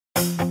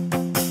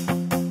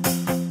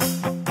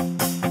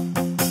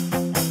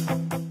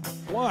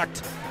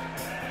blocked.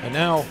 And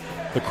now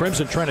the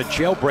Crimson trying to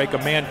jailbreak a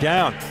man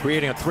down,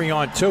 creating a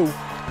 3-on-2.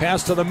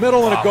 Pass to the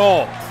middle and a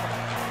goal.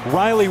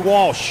 Riley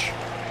Walsh,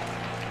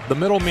 the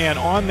middleman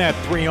on that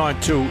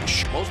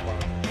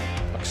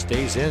 3-on-2. Puck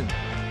stays in.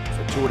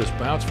 Fortuitous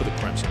bounce for the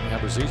Crimson.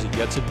 Abruzzese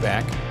gets it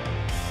back.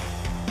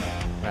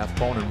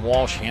 Rathbone and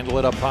Walsh handle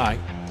it up high.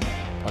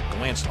 Puck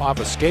glanced off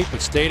a skate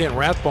but stayed in.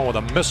 Rathbone with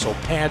a missile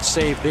pad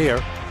save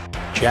there.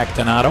 Jack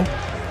Donato.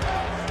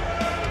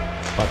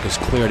 Puck is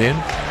cleared in.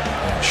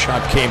 And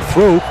shot came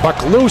through.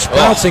 Puck loose.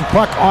 Bouncing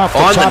puck off the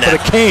top of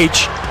the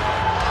cage.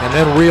 And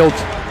then reeled.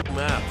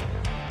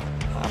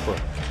 Hopper.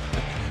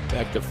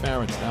 Back to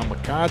Ferentz. Now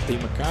McCarthy.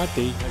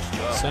 McCarthy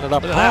sent it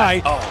up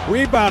high.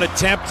 Rebound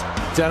attempt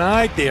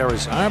denied there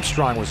as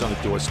Armstrong was on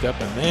the doorstep.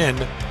 And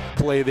then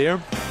play there.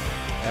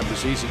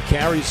 Abruzzese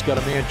carries. Got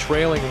a man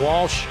trailing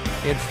Walsh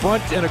in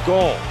front and a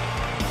goal.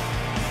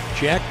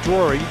 Jack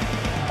Drury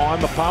on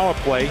the power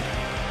play.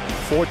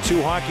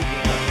 4-2 hockey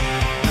game.